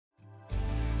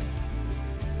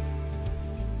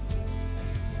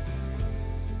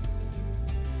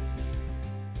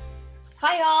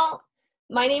Hi all,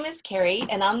 my name is Carrie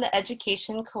and I'm the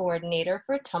education coordinator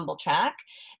for Tumbl Trak.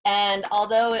 And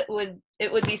although it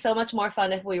would be so much more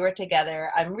fun if we were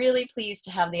together, I'm really pleased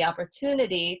to have the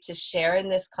opportunity to share in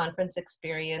this conference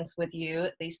experience with you,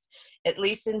 at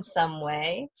least in some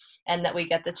way, and that we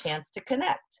get the chance to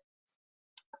connect.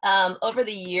 Over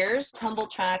the years,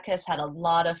 Tumbl Trak has had a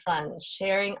lot of fun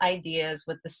sharing ideas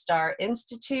with the STAR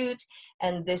Institute,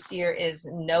 and this year is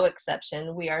no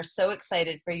exception. We are so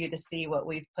excited for you to see what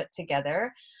we've put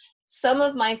together. Some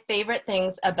of my favorite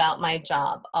things about my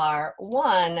job are,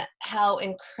 one, how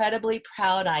incredibly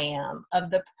proud I am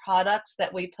of the products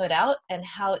that we put out and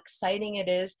how exciting it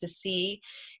is to see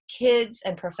kids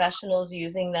and professionals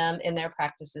using them in their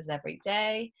practices every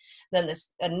day. Then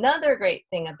another great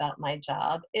thing about my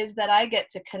job is that I get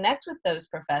to connect with those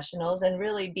professionals and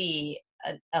really be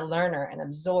a learner and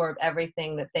absorb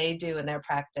everything that they do in their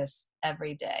practice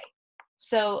every day.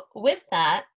 So with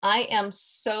that, I am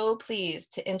so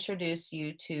pleased to introduce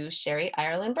you to Sherry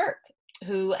Ireland Burke,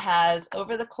 who has,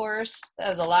 over the course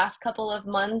of the last couple of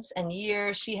months and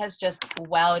years, she has just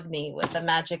wowed me with the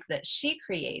magic that she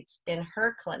creates in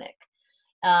her clinic.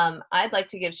 I'd like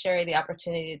to give Sherry the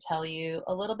opportunity to tell you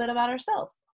a little bit about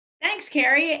herself. Thanks,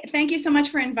 Carrie. Thank you so much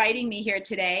for inviting me here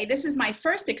today. This is my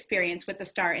first experience with the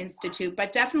STAR Institute,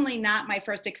 but definitely not my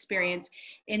first experience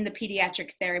in the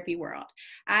pediatric therapy world.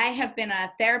 I have been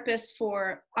a therapist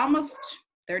for almost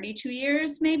 32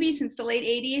 years, maybe since the late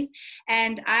 80s,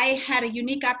 and I had a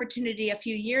unique opportunity a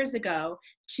few years ago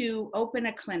to open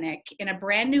a clinic in a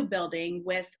brand new building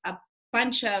with a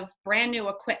bunch of brand new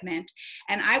equipment,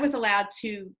 and I was allowed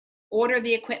to order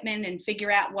the equipment and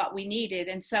figure out what we needed.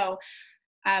 And so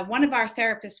one of our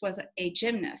therapists was a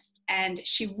gymnast, and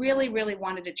she really, really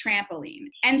wanted a trampoline.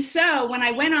 And so when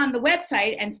I went on the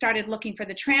website and started looking for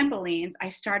the trampolines, I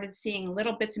started seeing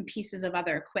little bits and pieces of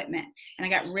other equipment, and I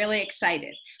got really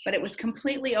excited. But it was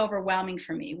completely overwhelming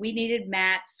for me. We needed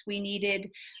mats, we needed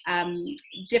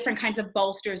different kinds of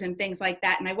bolsters and things like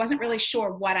that, and I wasn't really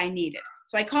sure what I needed.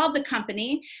 So I called the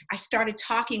company, I started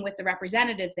talking with the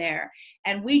representative there,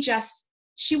 and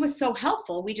she was so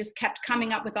helpful. We just kept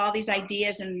coming up with all these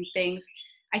ideas and things.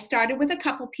 I started with a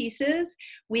couple pieces.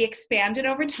 We expanded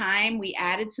over time. We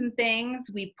added some things.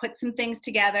 We put some things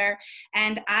together.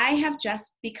 And I have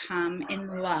just become in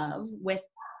love with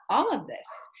all of this.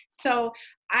 So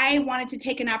I wanted to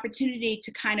take an opportunity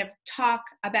to kind of talk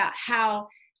about how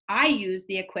I use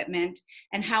the equipment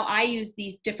and how I use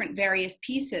these different various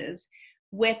pieces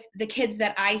with the kids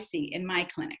that I see in my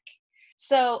clinic.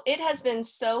 So it has been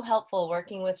so helpful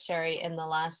working with Sherry in the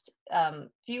last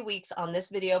few weeks on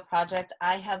this video project.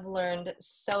 I have learned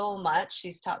so much.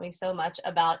 She's taught me so much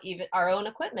about even our own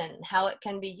equipment and how it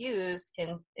can be used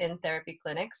in therapy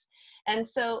clinics. And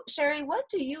so, Sherry, what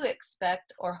do you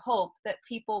expect or hope that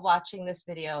people watching this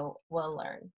video will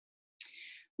learn?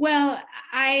 Well,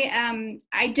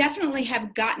 I definitely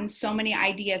have gotten so many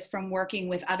ideas from working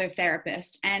with other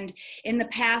therapists. And in the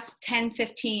past 10,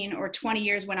 15, or 20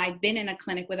 years when I've been in a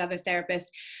clinic with other therapists,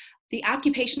 the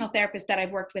occupational therapists that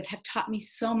I've worked with have taught me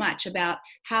so much about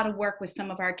how to work with some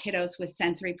of our kiddos with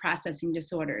sensory processing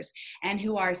disorders and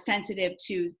who are sensitive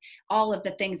to all of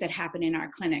the things that happen in our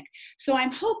clinic. So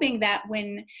I'm hoping that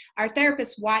when our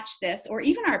therapists watch this, or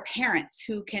even our parents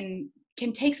who can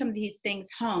take some of these things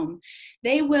home,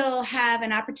 they will have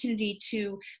an opportunity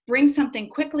to bring something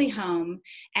quickly home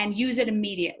and use it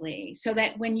immediately, so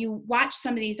that when you watch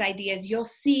some of these ideas, you'll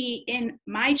see in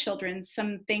my children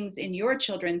some things in your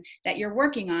children that you're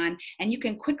working on, and you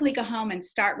can quickly go home and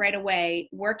start right away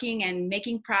working and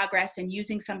making progress and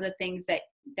using some of the things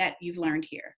that you've learned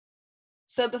here.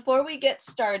 So before we get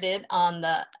started on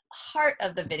the heart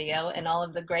of the video and all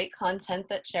of the great content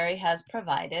that Sherry has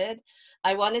provided,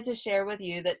 I wanted to share with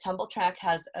you that Tumbl Trak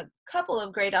has a couple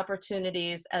of great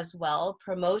opportunities as well,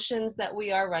 promotions that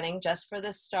we are running just for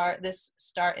this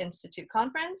STAR Institute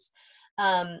conference.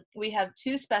 We have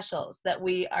two specials that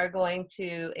we are going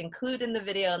to include in the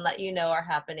video and let you know are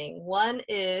happening. One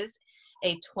is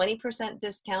a 20%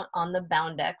 discount on the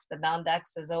Boundex. The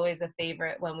Boundex is always a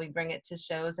favorite when we bring it to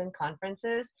shows and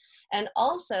conferences, and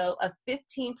also a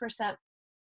 15%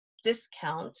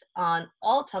 discount on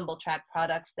all Tumbl Trak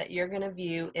products that you're going to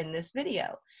view in this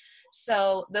video.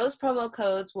 So those promo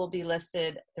codes will be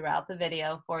listed throughout the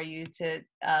video for you to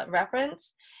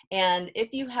reference. And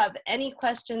if you have any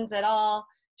questions at all,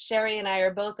 Sherry and I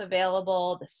are both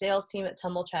available. The sales team at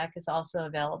Tumbl Trak is also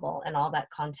available, and all that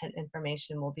content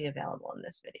information will be available in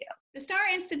this video. The Star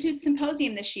Institute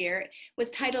Symposium this year was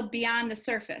titled Beyond the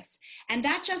Surface. And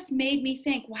that just made me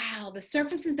think, wow, the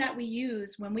surfaces that we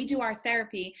use when we do our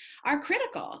therapy are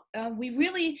critical. We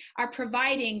really are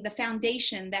providing the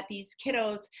foundation that these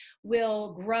kiddos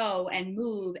will grow and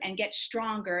move and get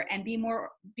stronger and be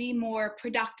more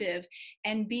productive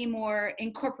and be more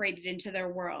incorporated into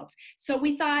their worlds. So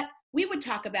we thought we would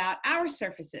talk about our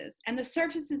surfaces and the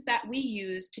surfaces that we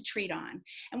use to treat on.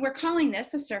 And we're calling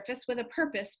this A Surface with a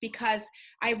Purpose because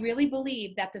I really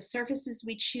believe that the surfaces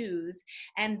we choose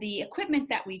and the equipment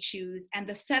that we choose and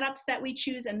the setups that we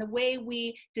choose and the way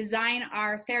we design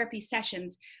our therapy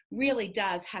sessions really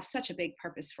does have such a big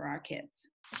purpose for our kids.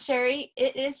 Sherry,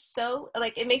 it is so,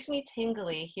 it makes me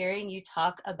tingly hearing you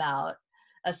talk about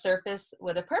a surface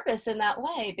with a purpose in that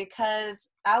way, because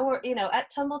at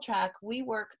Tumbl Trak, we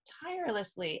work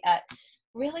tirelessly at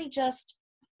really just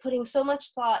putting so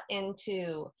much thought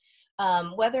into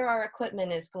whether our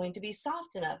equipment is going to be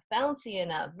soft enough, bouncy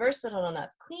enough, versatile enough,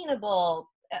 cleanable,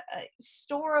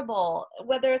 storable,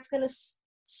 whether it's going to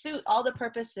suit all the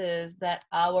purposes that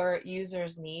our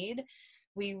users need.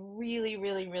 We really,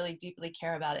 really, really deeply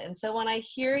care about it. And so when I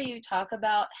hear you talk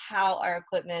about how our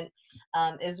equipment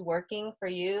is working for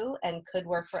you and could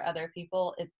work for other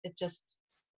people, it just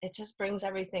brings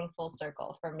everything full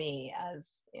circle for me,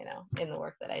 as in the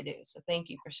work that I do. So thank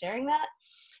you for sharing that.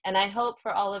 And I hope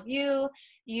for all of you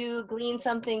glean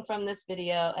something from this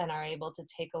video and are able to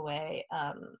take away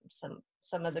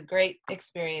some of the great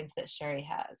experience that Sherry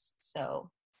has. So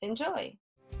enjoy.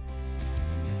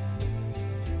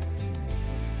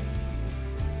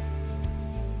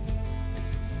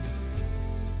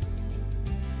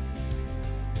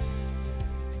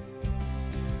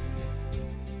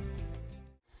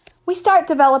 We start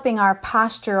developing our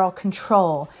postural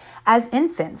control as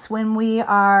infants when we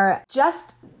are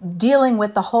just dealing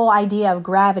with the whole idea of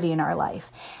gravity in our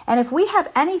life. And if we have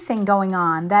anything going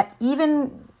on that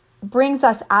even brings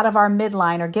us out of our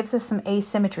midline or gives us some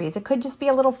asymmetries, it could just be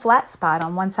a little flat spot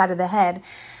on one side of the head,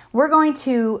 we're going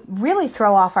to really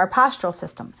throw off our postural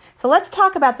system. So let's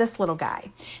talk about this little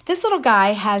guy. This little guy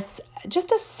has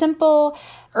just a simple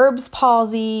Erb's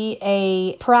palsy,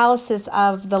 a paralysis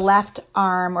of the left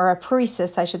arm, or a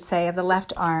paresis, I should say, of the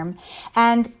left arm.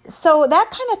 And so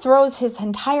that kind of throws his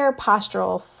entire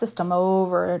postural system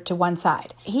over to one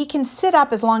side. He can sit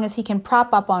up as long as he can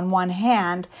prop up on one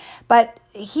hand, but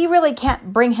he really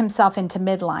can't bring himself into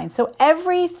midline. So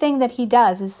everything that he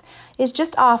does is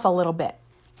just off a little bit.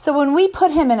 So when we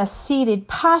put him in a seated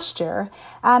posture,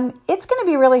 it's going to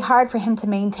be really hard for him to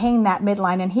maintain that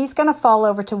midline, and he's going to fall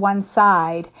over to one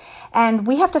side. And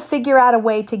we have to figure out a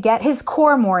way to get his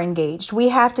core more engaged. We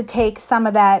have to take some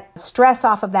of that stress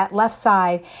off of that left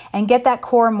side and get that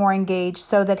core more engaged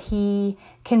so that he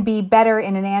can be better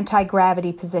in an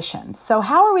anti-gravity position. So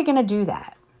how are we going to do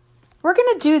that? We're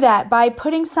going to do that by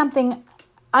putting something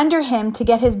under him to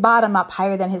get his bottom up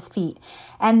higher than his feet.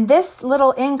 And this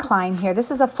little incline here,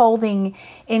 this is a folding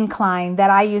incline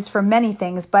that I use for many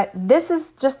things, but this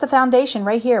is just the foundation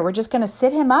right here. We're just going to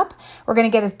sit him up. We're going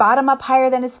to get his bottom up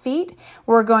higher than his feet.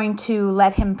 We're going to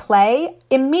let him play.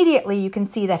 Immediately, you can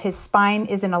see that his spine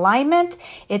is in alignment.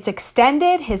 It's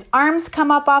extended. His arms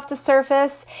come up off the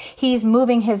surface. He's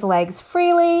moving his legs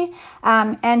freely,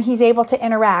 and he's able to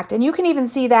interact. And you can even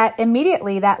see that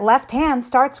immediately that left hand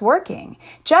starts working.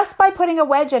 Just by putting a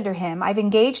wedge under him, I've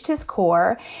engaged his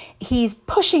core. He's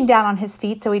pushing down on his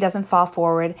feet so he doesn't fall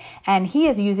forward, and he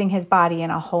is using his body in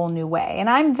a whole new way. And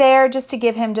I'm there just to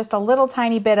give him just a little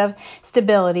tiny bit of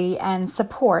stability and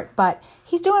support, but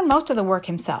he's doing most of the work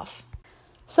himself.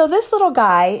 So this little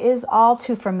guy is all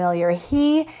too familiar.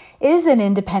 He is an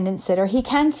independent sitter. He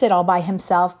can sit all by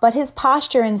himself, but his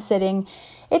posture in sitting,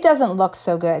 it doesn't look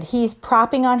so good. He's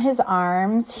propping on his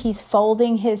arms. He's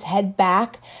folding his head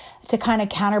back to kind of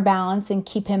counterbalance and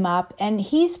keep him up. And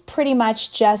he's pretty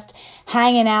much just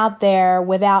hanging out there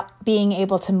without being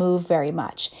able to move very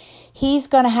much. He's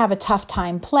going to have a tough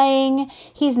time playing.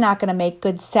 He's not going to make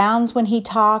good sounds when he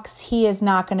talks. He is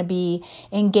not going to be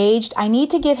engaged. I need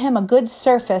to give him a good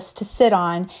surface to sit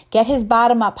on, get his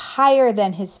bottom up higher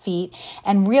than his feet,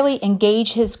 and really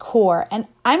engage his core. And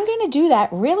I'm going to do that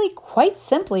really quite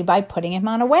simply by putting him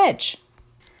on a wedge.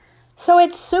 So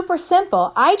it's super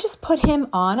simple. I just put him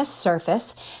on a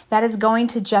surface that is going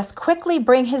to just quickly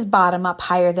bring his bottom up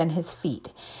higher than his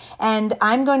feet. And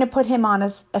I'm going to put him on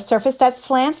a surface that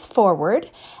slants forward,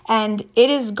 and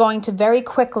it is going to very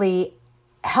quickly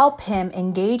help him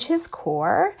engage his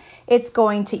core. It's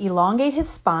going to elongate his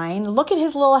spine. Look at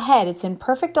his little head. It's in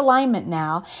perfect alignment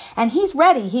now. And he's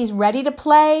ready. He's ready to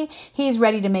play. He's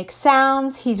ready to make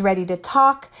sounds. He's ready to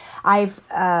talk. I've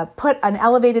put an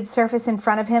elevated surface in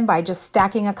front of him by just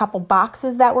stacking a couple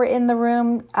boxes that were in the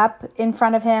room up in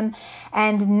front of him.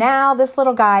 And now this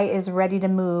little guy is ready to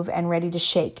move and ready to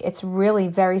shake. It's really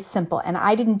very simple. And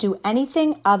I didn't do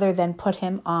anything other than put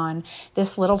him on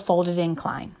this little folded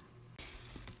incline.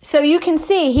 So you can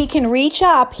see he can reach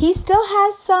up. He still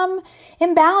has some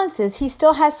imbalances. He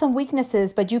still has some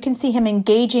weaknesses, but you can see him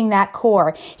engaging that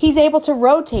core. He's able to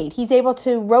rotate. He's able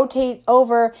to rotate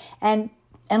over and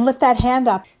lift that hand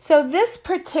up. So this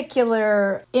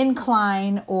particular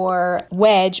incline or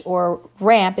wedge or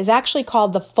ramp is actually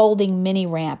called the folding mini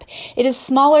ramp. It is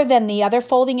smaller than the other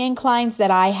folding inclines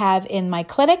that I have in my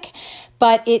clinic,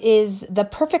 but it is the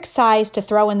perfect size to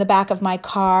throw in the back of my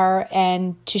car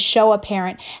and to show a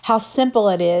parent how simple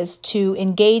it is to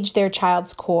engage their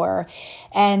child's core.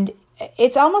 And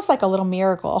it's almost like a little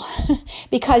miracle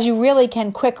because you really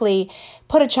can quickly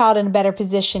put a child in a better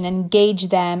position, engage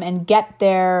them, and get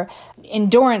their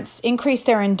endurance, increase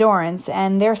their endurance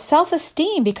and their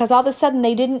self-esteem, because all of a sudden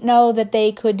they didn't know that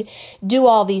they could do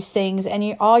all these things,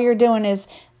 and all you're doing is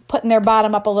putting their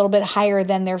bottom up a little bit higher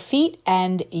than their feet,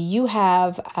 and you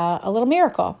have a little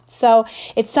miracle. So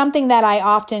it's something that I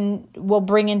often will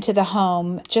bring into the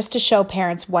home just to show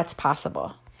parents what's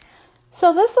possible.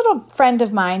 So this little friend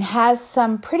of mine has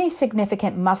some pretty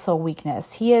significant muscle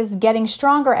weakness. He is getting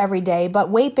stronger every day, but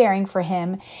weight bearing for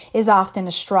him is often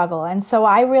a struggle. And so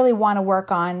I really want to work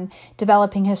on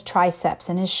developing his triceps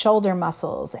and his shoulder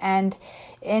muscles and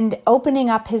opening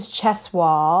up his chest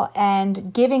wall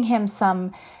and giving him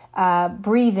some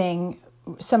breathing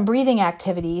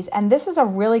activities. And this is a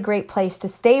really great place to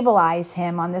stabilize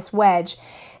him on this wedge,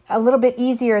 a little bit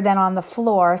easier than on the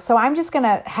floor. So I'm just going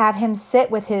to have him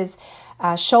sit with his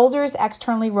shoulders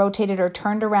externally rotated or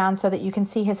turned around so that you can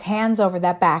see his hands over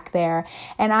that back there.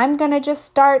 And I'm going to just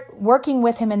start working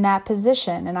with him in that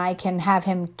position. And I can have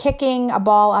him kicking a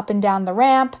ball up and down the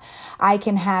ramp. I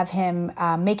can have him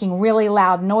making really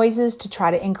loud noises to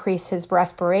try to increase his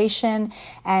respiration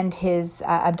and his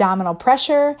abdominal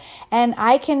pressure. And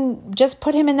I can just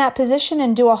put him in that position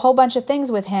and do a whole bunch of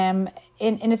things with him.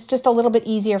 And it's just a little bit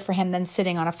easier for him than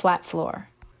sitting on a flat floor.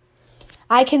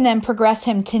 I can then progress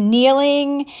him to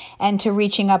kneeling and to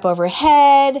reaching up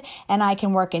overhead, and I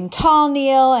can work in tall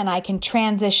kneel, and I can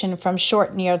transition from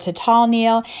short kneel to tall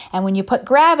kneel. And when you put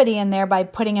gravity in there by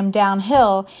putting him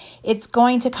downhill, it's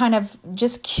going to kind of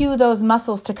just cue those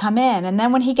muscles to come in. And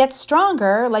then when he gets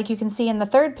stronger, like you can see in the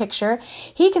third picture,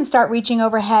 he can start reaching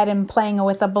overhead and playing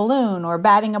with a balloon or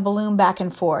batting a balloon back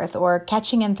and forth or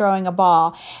catching and throwing a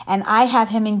ball. And I have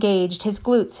him engaged, his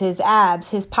glutes, his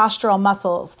abs, his postural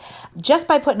muscles, just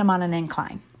by putting him on an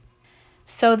incline.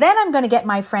 So then I'm going to get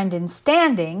my friend in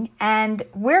standing, and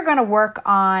we're going to work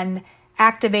on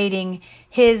activating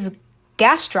his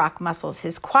gastroc muscles,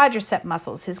 his quadricep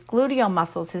muscles, his gluteal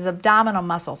muscles, his abdominal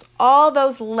muscles, all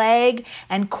those leg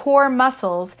and core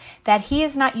muscles that he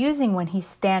is not using when he's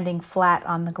standing flat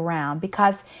on the ground,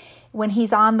 because when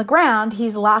he's on the ground,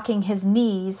 he's locking his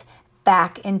knees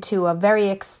back into a very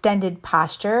extended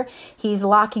posture. He's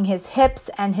locking his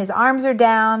hips and his arms are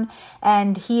down,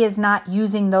 and he is not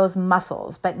using those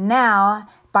muscles. But now,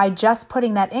 by just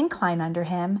putting that incline under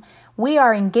him, we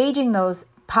are engaging those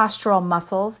postural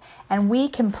muscles, and we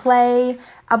can play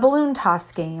a balloon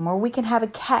toss game, or we can have a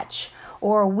catch,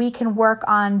 or we can work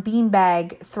on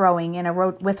beanbag throwing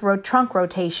with trunk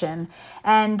rotation.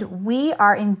 And we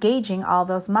are engaging all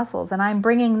those muscles, and I'm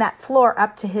bringing that floor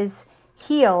up to his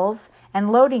heels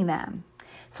and loading them.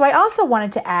 So I also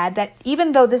wanted to add that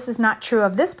even though this is not true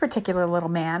of this particular little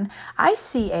man, I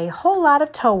see a whole lot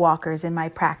of toe walkers in my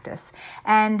practice.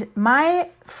 And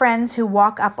my friends who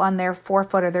walk up on their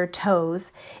forefoot or their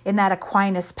toes in that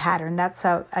Aquinas pattern, that's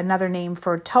another name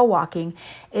for toe walking,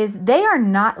 is they are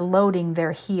not loading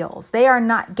their heels. They are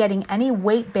not getting any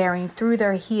weight bearing through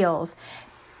their heels.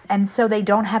 And so they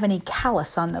don't have any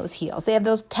callus on those heels. They have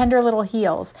those tender little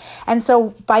heels. And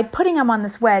so by putting them on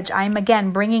this wedge, I'm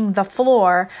again bringing the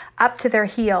floor up to their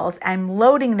heels. I'm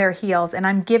loading their heels, and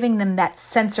I'm giving them that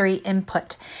sensory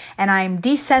input. And I'm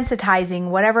desensitizing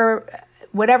whatever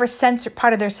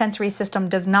part of their sensory system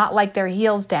does not like their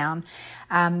heels down.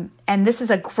 And this is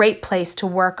a great place to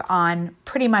work on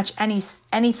pretty much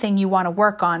anything you want to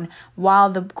work on while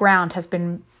the ground has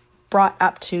been brought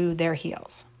up to their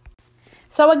heels.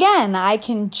 So again, I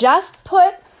can just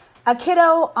put a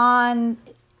kiddo on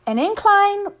an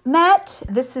incline mat.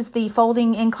 This is the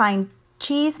folding incline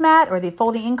cheese mat or the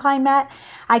folding incline mat.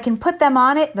 I can put them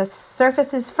on it. The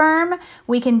surface is firm.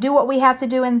 We can do what we have to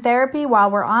do in therapy while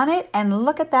we're on it, and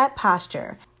look at that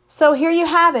posture. So here you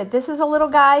have it. This is a little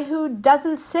guy who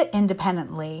doesn't sit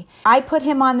independently. I put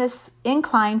him on this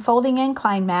folding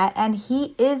incline mat, and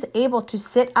he is able to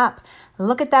sit up.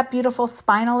 Look at that beautiful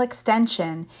spinal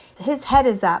extension. His head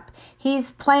is up.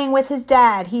 He's playing with his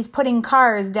dad. He's putting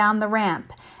cars down the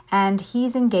ramp, and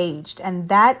he's engaged, and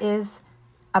that is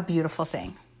a beautiful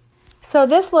thing. So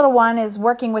this little one is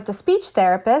working with the speech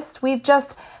therapist. We've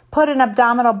just put an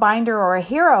abdominal binder or a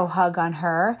hero hug on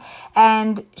her,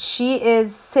 and she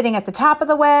is sitting at the top of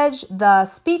the wedge. The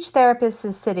speech therapist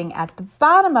is sitting at the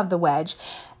bottom of the wedge,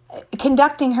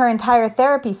 conducting her entire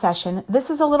therapy session. This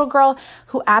is a little girl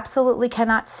who absolutely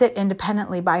cannot sit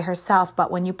independently by herself,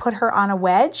 but when you put her on a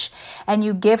wedge and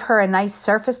you give her a nice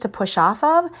surface to push off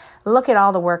of, look at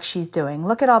all the work she's doing.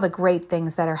 Look at all the great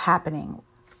things that are happening.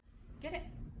 Get it.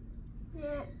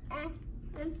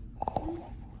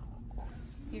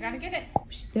 You gotta get it.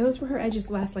 Those were her edges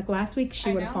last week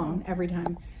she would have fallen every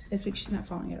time. This week she's not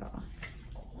falling at all.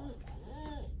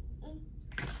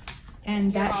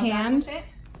 And that hand,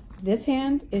 this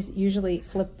hand is usually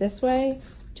flipped this way.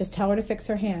 Just tell her to fix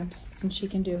her hand and she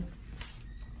can do.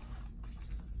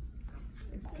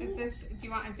 Do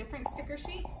you want a different sticker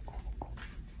sheet?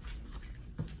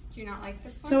 Do you not like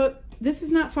this one? So this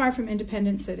is not far from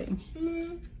independent sitting.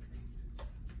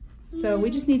 So we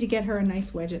just need to get her a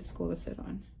nice wedge at school to sit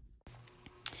on.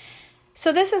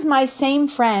 So this is my same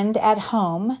friend at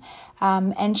home,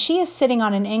 and she is sitting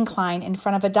on an incline in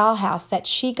front of a dollhouse that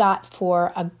she got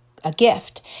for a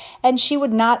gift. And she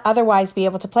would not otherwise be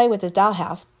able to play with this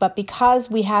dollhouse, but because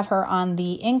we have her on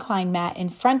the incline mat in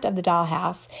front of the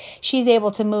dollhouse, she's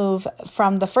able to move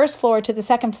from the first floor to the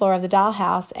second floor of the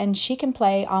dollhouse, and she can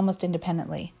play almost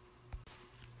independently.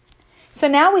 So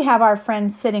now we have our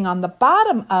friend sitting on the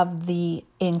bottom of the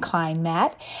incline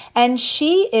mat, and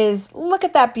she is, look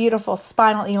at that beautiful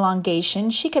spinal elongation.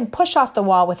 She can push off the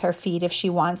wall with her feet if she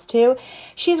wants to.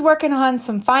 She's working on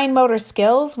some fine motor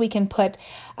skills. We can put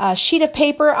a sheet of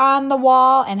paper on the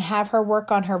wall and have her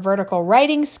work on her vertical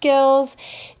writing skills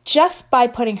just by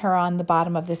putting her on the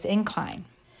bottom of this incline.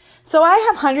 So I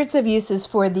have hundreds of uses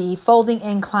for the folding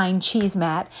incline cheese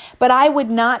mat, but I would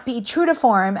not be true to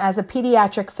form as a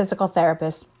pediatric physical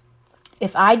therapist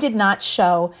if I did not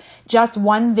show just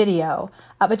one video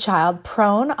of a child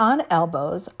prone on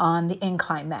elbows on the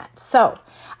incline mat. So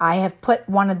I have put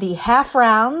one of the half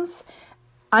rounds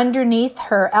underneath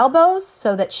her elbows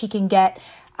so that she can get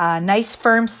a nice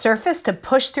firm surface to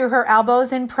push through her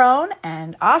elbows in prone,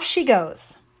 and off she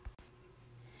goes.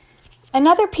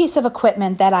 Another piece of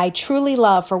equipment that I truly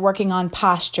love for working on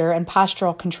posture and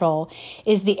postural control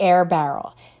is the air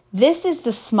barrel. This is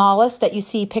the smallest that you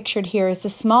see pictured here is the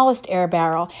smallest air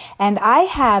barrel, and I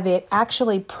have it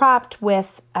actually propped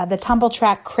with the Tumbl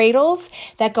Trak cradles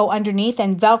that go underneath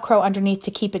and Velcro underneath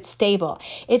to keep it stable.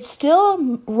 It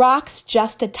still rocks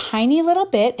just a tiny little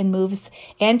bit and moves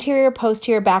anterior,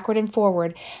 posterior, backward, and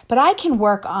forward, but I can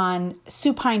work on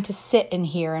supine to sit in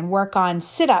here and work on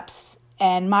sit-ups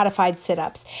and modified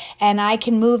sit-ups. And I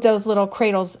can move those little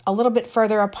cradles a little bit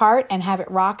further apart and have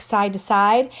it rock side to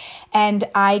side. And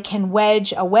I can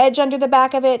wedge a wedge under the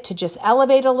back of it to just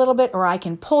elevate a little bit, or I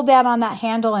can pull down on that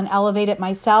handle and elevate it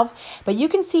myself. But you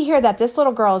can see here that this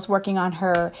little girl is working on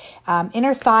her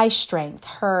inner thigh strength,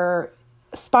 her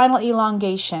spinal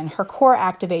elongation, her core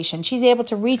activation. She's able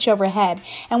to reach overhead.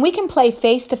 And we can play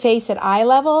face-to-face at eye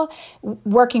level,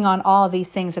 working on all of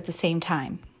these things at the same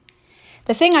time.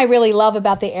 The thing I really love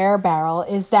about the air barrel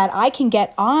is that I can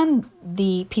get on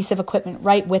the piece of equipment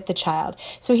right with the child.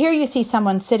 So here you see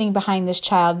someone sitting behind this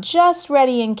child just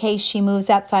ready in case she moves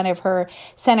outside of her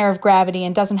center of gravity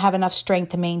and doesn't have enough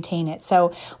strength to maintain it.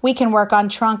 So we can work on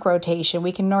trunk rotation,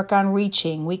 we can work on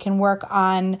reaching, we can work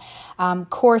on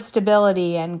core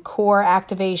stability and core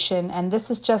activation. And this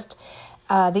is just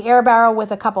the air barrel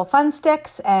with a couple fun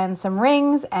sticks and some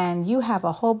rings, and you have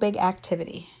a whole big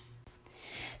activity.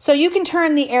 So you can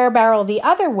turn the air barrel the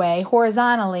other way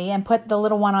horizontally and put the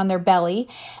little one on their belly.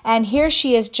 And here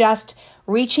she is just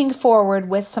reaching forward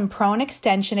with some prone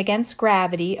extension against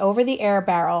gravity over the air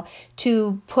barrel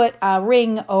to put a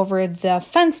ring over the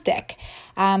fun stick.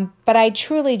 But I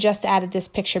truly just added this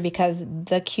picture because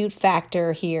the cute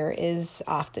factor here is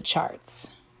off the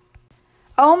charts.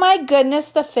 Oh my goodness,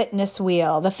 the fitness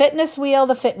wheel, the fitness wheel,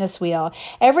 the fitness wheel.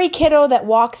 Every kiddo that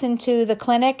walks into the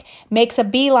clinic makes a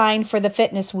beeline for the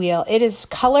fitness wheel. It is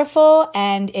colorful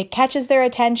and it catches their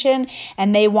attention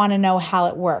and they want to know how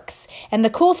it works. And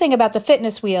the cool thing about the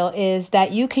fitness wheel is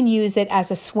that you can use it as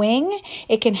a swing.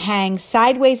 It can hang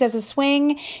sideways as a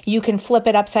swing. You can flip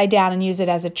it upside down and use it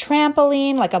as a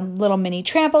trampoline, like a little mini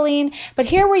trampoline. But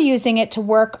here we're using it to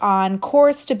work on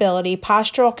core stability,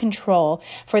 postural control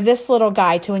for this little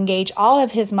guy to engage all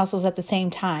of his muscles at the same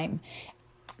time.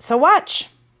 So watch.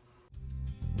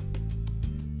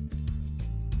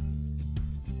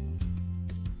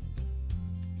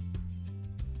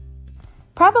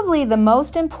 Probably the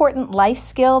most important life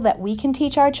skill that we can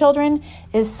teach our children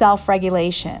is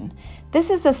self-regulation. This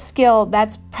is a skill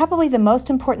that's probably the most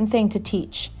important thing to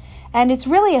teach. And it's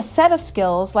really a set of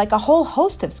skills, like a whole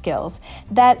host of skills,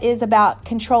 that is about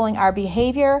controlling our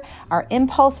behavior, our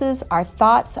impulses, our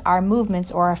thoughts, our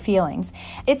movements, or our feelings.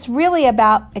 It's really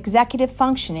about executive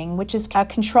functioning, which is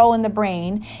control in the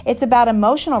brain. It's about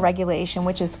emotional regulation,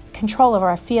 which is control of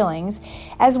our feelings,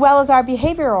 as well as our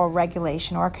behavioral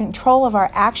regulation, or control of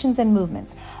our actions and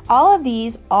movements. All of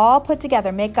these, all put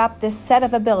together, make up this set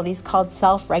of abilities called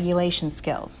self-regulation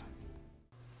skills.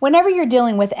 Whenever you're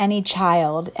dealing with any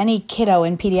child, any kiddo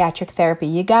in pediatric therapy,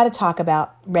 you got to talk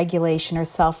about regulation or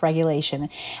self-regulation.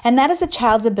 And that is a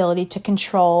child's ability to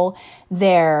control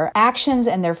their actions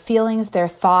and their feelings, their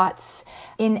thoughts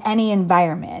in any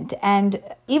environment. And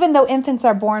even though infants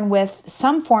are born with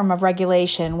some form of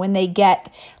regulation, when they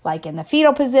get like in the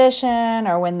fetal position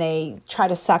or when they try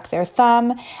to suck their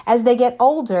thumb, as they get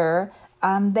older,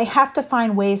 they have to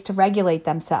find ways to regulate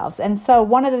themselves. And so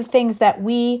one of the things that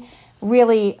we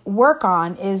really work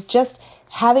on is just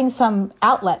having some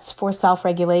outlets for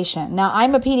self-regulation. Now,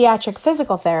 I'm a pediatric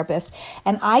physical therapist,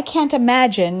 and I can't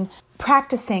imagine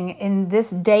practicing in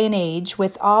this day and age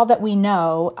with all that we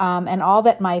know and all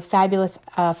that my fabulous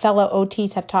fellow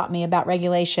OTs have taught me about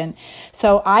regulation.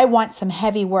 So I want some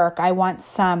heavy work. I want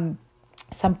some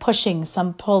pushing,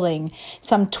 some pulling,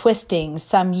 some twisting,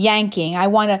 some yanking. I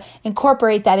want to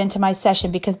incorporate that into my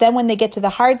session, because then when they get to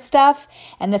the hard stuff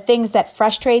and the things that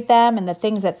frustrate them and the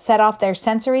things that set off their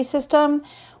sensory system,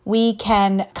 we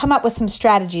can come up with some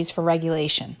strategies for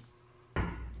regulation.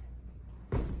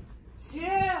 2.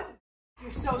 You're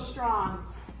so strong.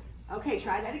 Okay,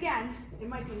 try that again. It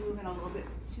might be moving a little bit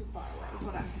too far away.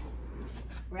 Hold on.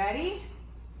 Ready?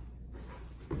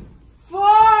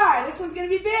 4. This one's going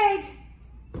to be big.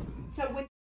 So when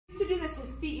he used to do this,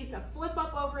 his feet used to flip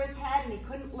up over his head and he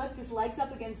couldn't lift his legs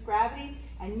up against gravity.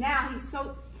 And now he's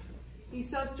so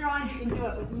strong he can do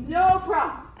it with no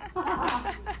problem.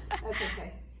 That's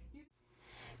okay.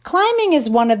 Climbing is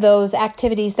one of those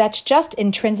activities that's just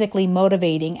intrinsically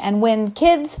motivating. And when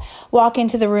kids walk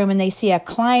into the room and they see a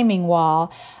climbing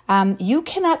wall, you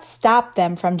cannot stop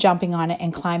them from jumping on it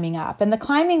and climbing up. And the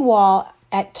climbing wall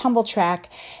at Tumbl Trak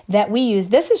that we use,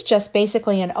 this is just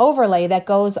basically an overlay that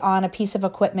goes on a piece of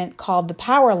equipment called the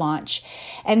power launch.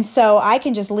 And so I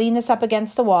can just lean this up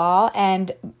against the wall,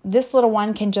 and this little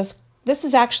one can just, this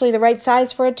is actually the right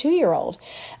size for a 2-year-old.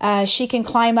 She can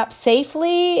climb up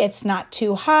safely. It's not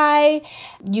too high.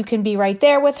 You can be right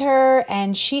there with her,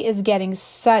 and she is getting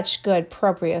such good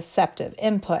proprioceptive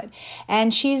input.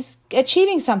 And she's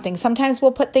achieving something. Sometimes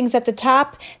we'll put things at the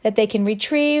top that they can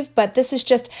retrieve, but this is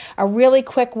just a really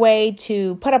quick way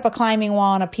to put up a climbing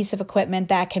wall on a piece of equipment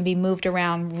that can be moved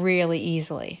around really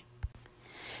easily.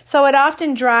 So it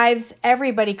often drives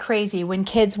everybody crazy when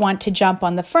kids want to jump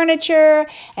on the furniture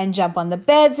and jump on the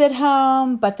beds at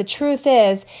home. But the truth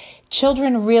is,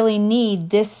 children really need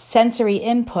this sensory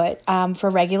input for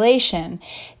regulation.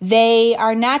 They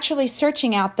are naturally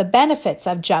searching out the benefits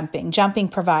of jumping. Jumping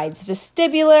provides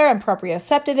vestibular and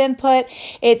proprioceptive input.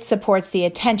 It supports the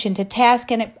attention to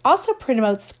task, and it also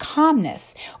promotes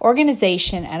calmness,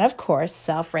 organization, and of course,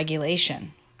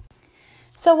 self-regulation.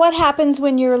 So what happens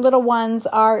when your little ones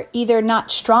are either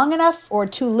not strong enough or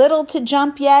too little to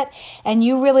jump yet, and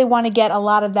you really want to get a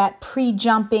lot of that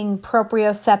pre-jumping,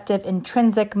 proprioceptive,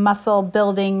 intrinsic muscle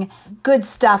building good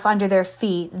stuff under their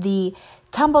feet? The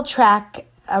Tumbl Trak,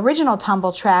 original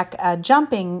Tumbl Trak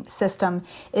jumping system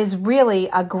is really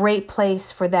a great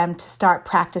place for them to start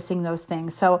practicing those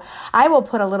things. So I will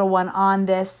put a little one on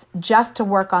this just to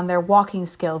work on their walking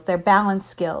skills, their balance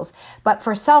skills. But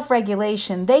for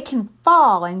self-regulation, they can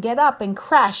fall and get up and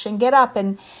crash and get up,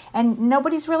 and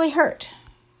nobody's really hurt.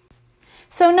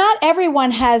 So not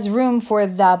everyone has room for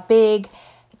the big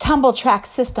Tumbl Trak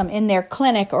system in their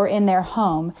clinic or in their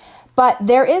home. But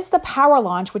there is the Power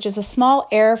Launch, which is a small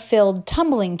air-filled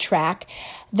tumbling track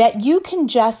that you can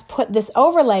just put this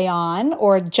overlay on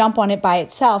or jump on it by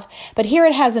itself. But here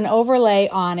it has an overlay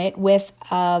on it with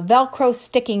a Velcro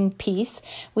sticking piece.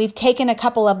 We've taken a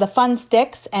couple of the fun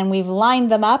sticks and we've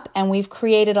lined them up, and we've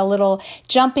created a little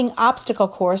jumping obstacle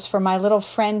course for my little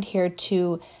friend here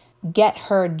to get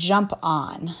her jump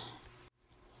on.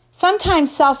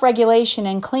 Sometimes self-regulation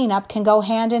and cleanup can go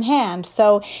hand in hand.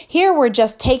 So here we're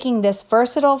just taking this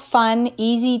versatile, fun,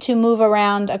 easy to move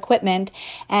around equipment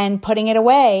and putting it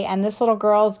away. And this little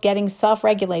girl's getting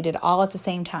self-regulated all at the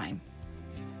same time.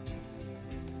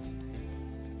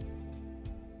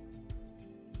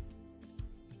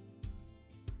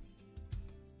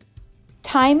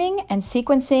 Timing and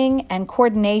sequencing and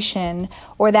coordination,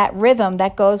 or that rhythm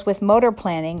that goes with motor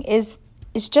planning, is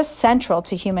just central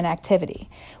to human activity.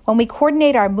 When we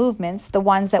coordinate our movements, the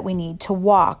ones that we need to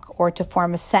walk or to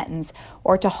form a sentence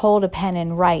or to hold a pen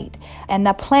and write, and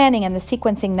the planning and the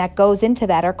sequencing that goes into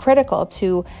that are critical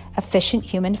to efficient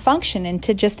human function and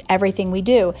to just everything we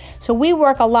do. So we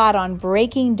work a lot on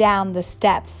breaking down the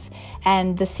steps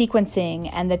and the sequencing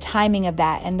and the timing of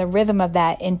that and the rhythm of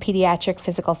that in pediatric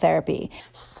physical therapy.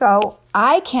 So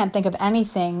I can't think of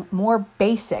anything more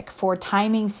basic for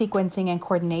timing, sequencing, and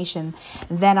coordination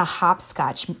than a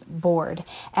hopscotch board.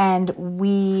 And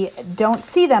we don't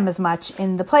see them as much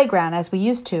in the playground as we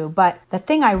used to. But the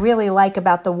thing I really like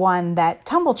about the one that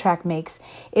Tumbl Trak makes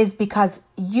is because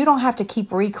you don't have to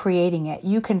keep recreating it.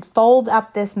 You can fold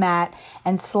up this mat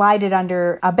and slide it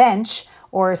under a bench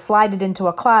or slide it into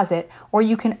a closet, or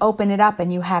you can open it up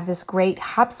and you have this great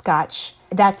hopscotch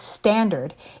that's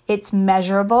standard. It's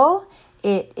measurable.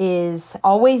 It is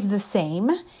always the same.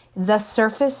 The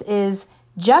surface is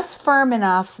just firm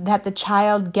enough that the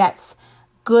child gets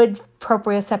good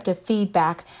proprioceptive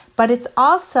feedback, but it's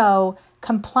also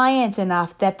compliant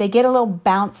enough that they get a little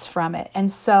bounce from it.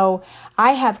 And so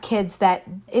I have kids that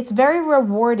it's very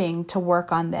rewarding to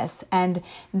work on this, and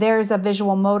there's a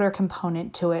visual motor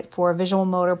component to it for visual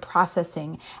motor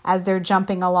processing as they're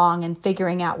jumping along and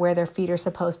figuring out where their feet are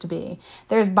supposed to be.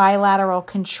 There's bilateral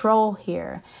control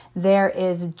here. There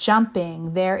is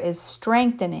jumping. There is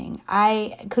strengthening.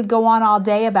 I could go on all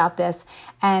day about this,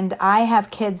 and I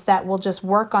have kids that will just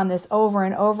work on this over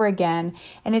and over again,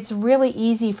 and it's really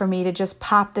easy for me to just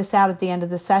pop this out at the end of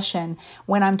the session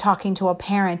when I'm talking to a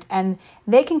parent, and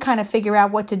they can kind of figure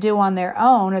out what to do on their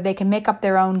own, or they can make up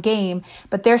their own game,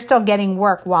 but they're still getting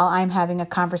work while I'm having a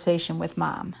conversation with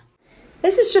mom.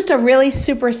 This is just a really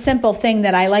super simple thing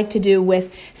that I like to do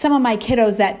with some of my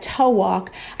kiddos that toe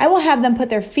walk. I will have them put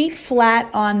their feet flat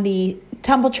on the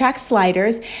Tumbl Trak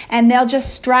sliders, and they'll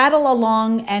just straddle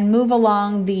along and move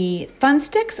along the fun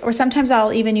sticks, or sometimes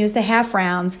I'll even use the half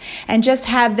rounds and just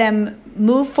have them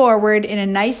move forward in a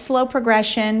nice slow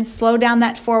progression, slow down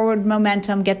that forward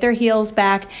momentum, get their heels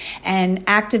back, and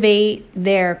activate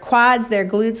their quads, their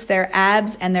glutes, their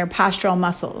abs, and their postural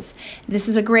muscles. This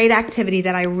is a great activity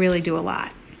that I really do a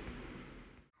lot.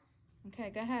 Okay,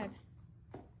 go ahead.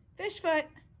 Fish foot.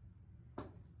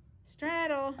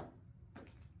 Straddle.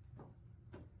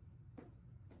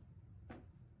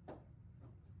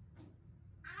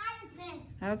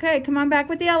 Okay, come on back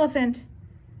with the elephant.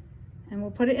 And we'll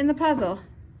put it in the puzzle.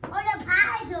 Oh, the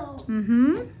puzzle.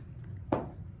 Mm-hmm.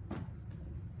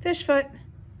 Fish foot.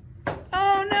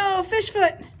 Oh no, fish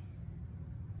foot.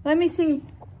 Let me see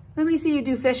you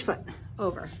do fish foot.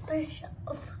 Over. Fish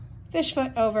over. Fish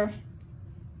foot over.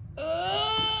 No,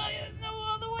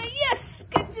 all the way. Yes,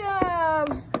 good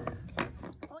job.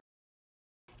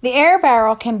 The air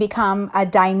barrel can become a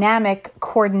dynamic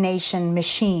coordination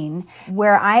machine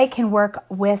where I can work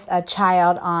with a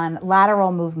child on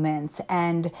lateral movements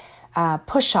and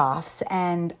push-offs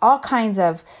and all kinds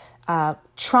of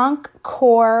trunk,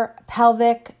 core,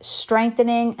 pelvic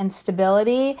strengthening and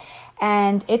stability.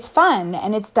 And it's fun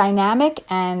and it's dynamic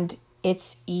and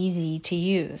it's easy to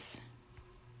use.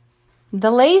 The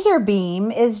laser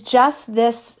beam is just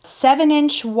this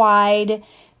 7-inch wide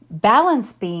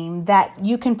balance beam that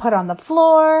you can put on the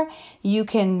floor, you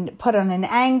can put on an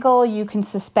angle, you can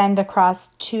suspend across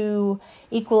two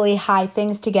equally high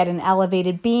things to get an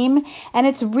elevated beam. And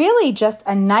it's really just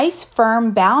a nice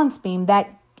firm balance beam that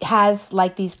has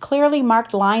like these clearly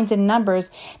marked lines and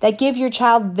numbers that give your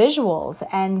child visuals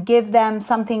and give them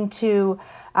something to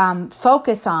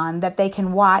focus on that they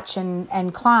can watch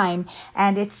and climb.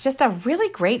 And it's just a really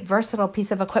great versatile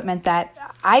piece of equipment that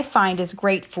I find is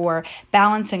great for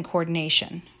balance and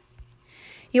coordination.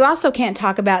 You also can't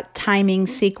talk about timing,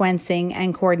 sequencing,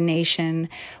 and coordination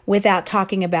without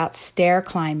talking about stair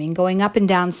climbing, going up and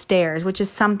down stairs, which is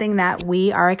something that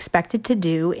we are expected to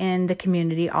do in the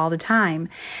community all the time.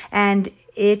 And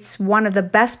it's one of the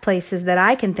best places that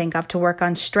I can think of to work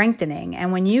on strengthening.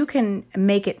 And when you can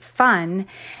make it fun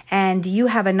and you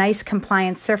have a nice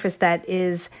compliant surface that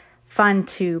is fun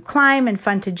to climb and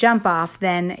fun to jump off,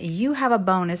 then you have a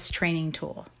bonus training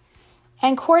tool.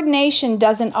 And coordination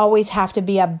doesn't always have to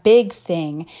be a big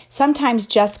thing. Sometimes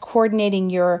just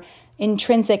coordinating your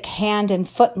intrinsic hand and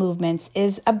foot movements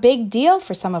is a big deal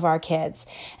for some of our kids.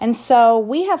 And so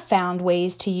we have found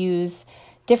ways to use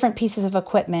different pieces of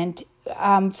equipment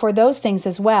for those things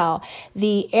as well.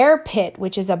 The air pit,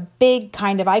 which is a big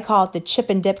kind of, I call it the chip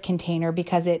and dip container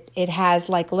because it has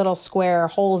like little square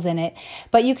holes in it,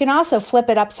 but you can also flip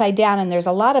it upside down and there's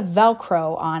a lot of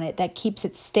Velcro on it that keeps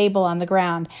it stable on the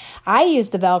ground. I use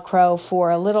the Velcro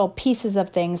for little pieces of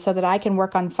things so that I can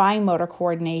work on fine motor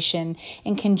coordination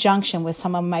in conjunction with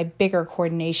some of my bigger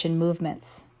coordination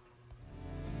movements.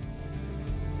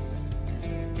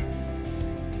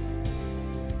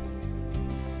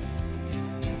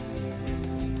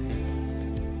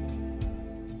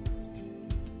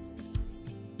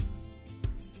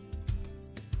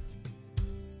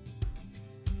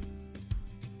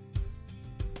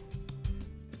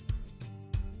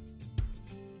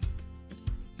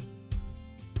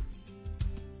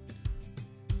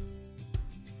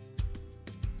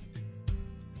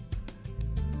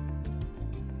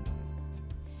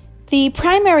 The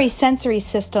primary sensory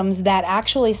systems that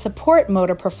actually support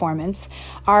motor performance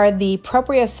are the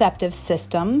proprioceptive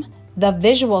system, the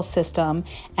visual system,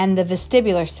 and the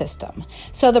vestibular system.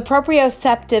 So the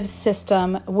proprioceptive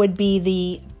system would be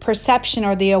the perception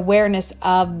or the awareness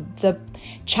of the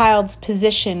child's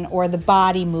position or the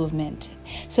body movement.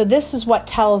 So this is what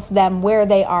tells them where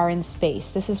they are in space.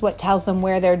 This is what tells them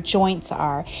where their joints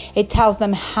are. It tells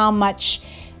them how much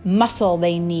muscle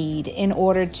they need in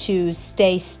order to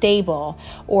stay stable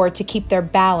or to keep their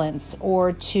balance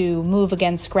or to move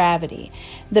against gravity.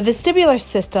 The vestibular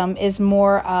system is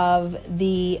more of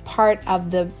the part of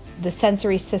the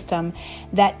sensory system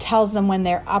that tells them when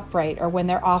they're upright or when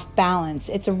they're off balance.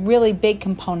 It's a really big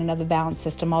component of the balance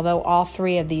system, although all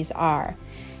three of these are.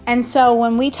 And so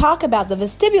when we talk about the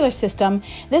vestibular system,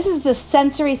 this is the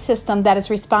sensory system that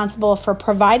is responsible for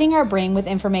providing our brain with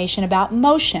information about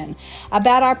motion,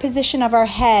 about our position of our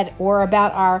head, or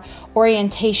about our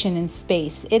orientation in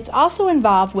space. It's also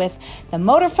involved with the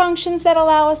motor functions that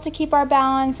allow us to keep our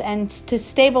balance and to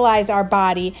stabilize our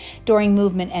body during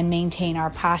movement and maintain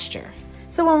our posture.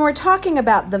 So when we're talking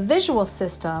about the visual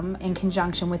system in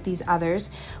conjunction with these others,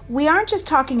 we aren't just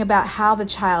talking about how the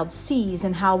child sees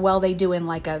and how well they do in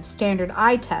like a standard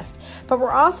eye test, but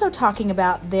we're also talking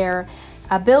about their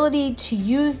ability to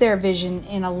use their vision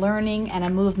in a learning and a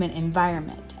movement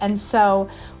environment. And so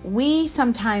we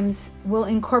sometimes will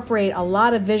incorporate a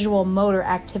lot of visual motor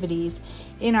activities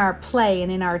in our play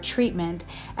and in our treatment.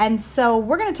 And so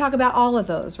we're going to talk about all of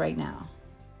those right now.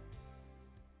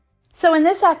 So in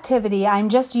this activity, I'm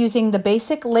just using the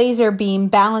basic laser beam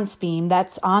balance beam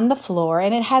that's on the floor,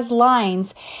 and it has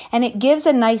lines, and it gives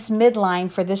a nice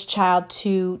midline for this child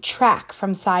to track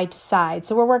from side to side.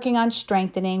 So we're working on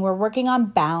strengthening, we're working on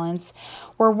balance,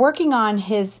 we're working on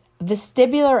his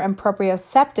vestibular and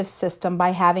proprioceptive system by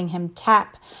having him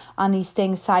tap on these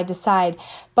things side to side,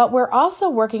 but we're also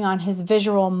working on his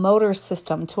visual motor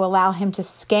system to allow him to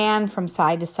scan from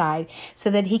side to side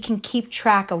so that he can keep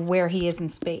track of where he is in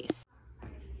space.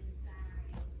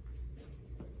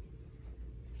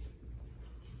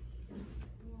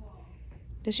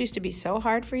 This used to be so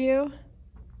hard for you.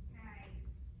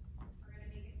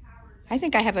 I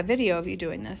think I have a video of you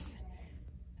doing this.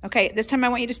 Okay, this time I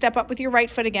want you to step up with your right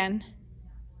foot again.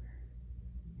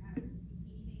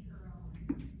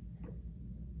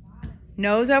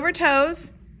 Nose over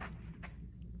toes.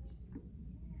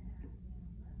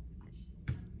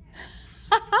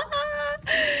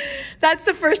 That's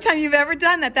the first time you've ever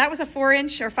done that. That was a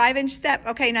 4-inch or 5-inch step.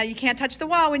 Okay, now you can't touch the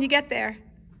wall when you get there.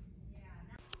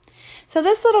 So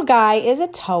this little guy is a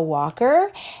toe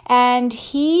walker, and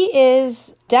he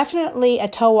is definitely a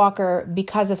toe walker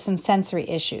because of some sensory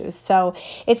issues. So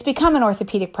it's become an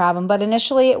orthopedic problem, but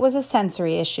initially it was a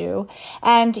sensory issue.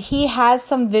 And he has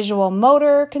some visual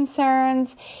motor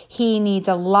concerns. He needs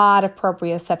a lot of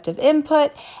proprioceptive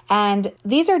input. And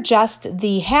these are just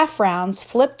the half rounds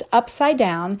flipped upside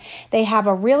down. They have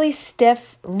a really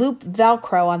stiff loop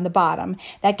Velcro on the bottom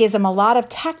that gives him a lot of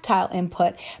tactile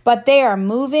input, but they are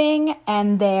moving,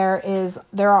 and there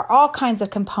are all kinds of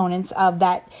components of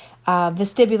that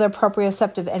vestibular,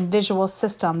 proprioceptive, and visual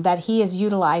system that he is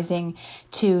utilizing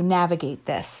to navigate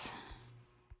this.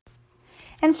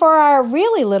 And for our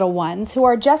really little ones who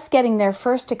are just getting their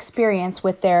first experience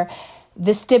with their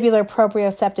vestibular,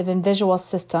 proprioceptive, and visual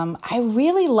system, I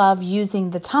really love using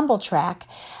the Tumbl Trak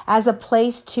as a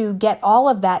place to get all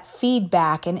of that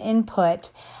feedback and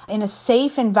input in a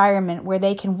safe environment where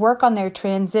they can work on their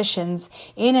transitions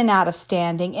in and out of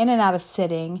standing, in and out of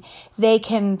sitting. They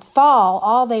can fall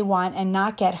all they want and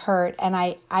not get hurt. And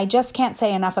I just can't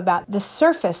say enough about the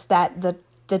surface that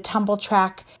the Tumbl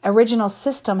Trak original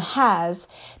system has,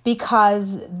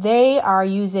 because they are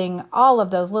using all of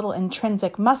those little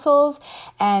intrinsic muscles,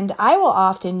 and I will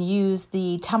often use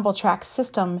the Tumbl Trak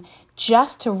system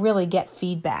just to really get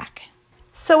feedback.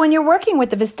 So when you're working with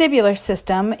the vestibular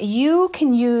system, you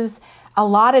can use a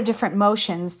lot of different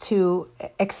motions to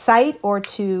excite or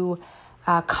to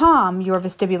calm your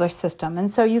vestibular system.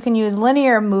 And so you can use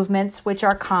linear movements, which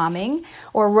are calming,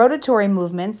 or rotatory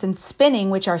movements and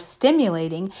spinning, which are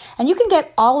stimulating. And you can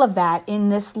get all of that in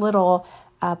this little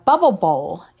bubble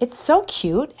bowl. It's so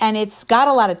cute, and it's got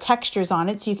a lot of textures on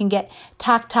it, so you can get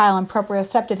tactile and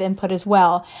proprioceptive input as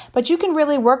well. But you can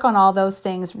really work on all those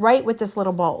things right with this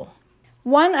little bowl.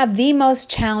 One of the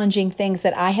most challenging things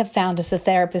that I have found as a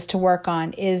therapist to work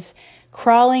on is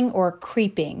crawling or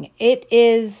creeping. It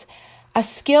is a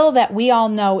skill that we all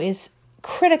know is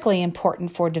critically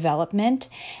important for development,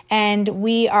 and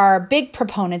we are big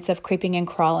proponents of creeping and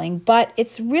crawling, but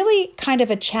it's really kind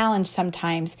of a challenge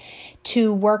sometimes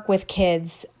to work with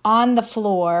kids on the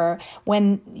floor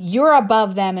when you're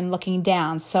above them and looking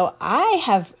down. So I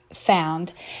have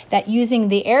found that using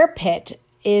the air pit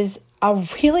is a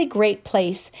really great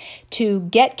place to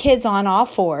get kids on all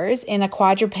fours in a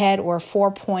quadruped or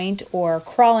 4-point or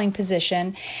crawling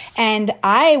position. And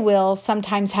I will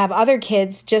sometimes have other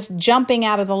kids just jumping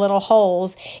out of the little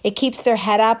holes. It keeps their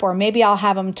head up, or maybe I'll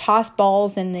have them toss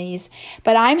balls in these,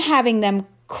 but I'm having them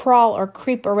crawl or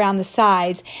creep around the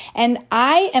sides. And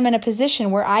I am in a position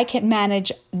where I can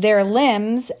manage their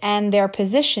limbs and their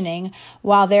positioning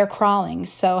while they're crawling.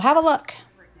 So have a look.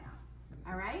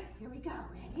 All right, here we go.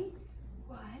 Ready?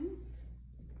 1,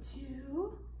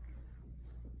 2,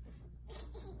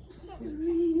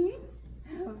 3,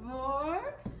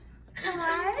 4,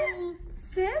 5,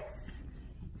 6,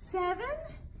 7.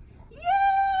 Yay!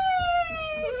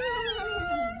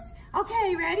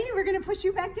 Okay, ready? We're going to push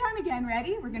you back down again.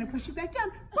 Ready? We're going to push you back down.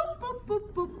 Boop, boop,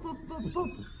 boop, boop, boop, boop,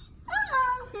 boop.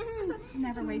 Uh-oh.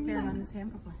 Never weight bearing on this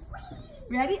hand before.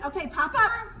 Ready? Okay, pop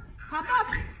up. Pop up.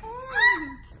 Boop,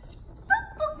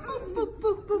 boop, boop,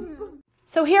 boop, boop, boop.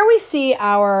 So here we see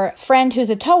our friend who's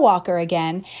a toe walker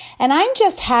again, and I'm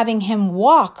just having him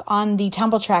walk on the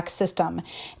Tumbl Trak system.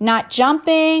 Not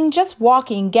jumping, just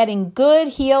walking, getting good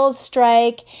heel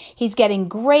strike. He's getting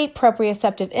great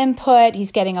proprioceptive input.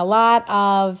 He's getting a lot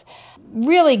of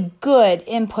really good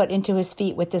input into his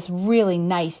feet with this really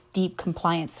nice, deep,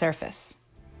 compliant surface.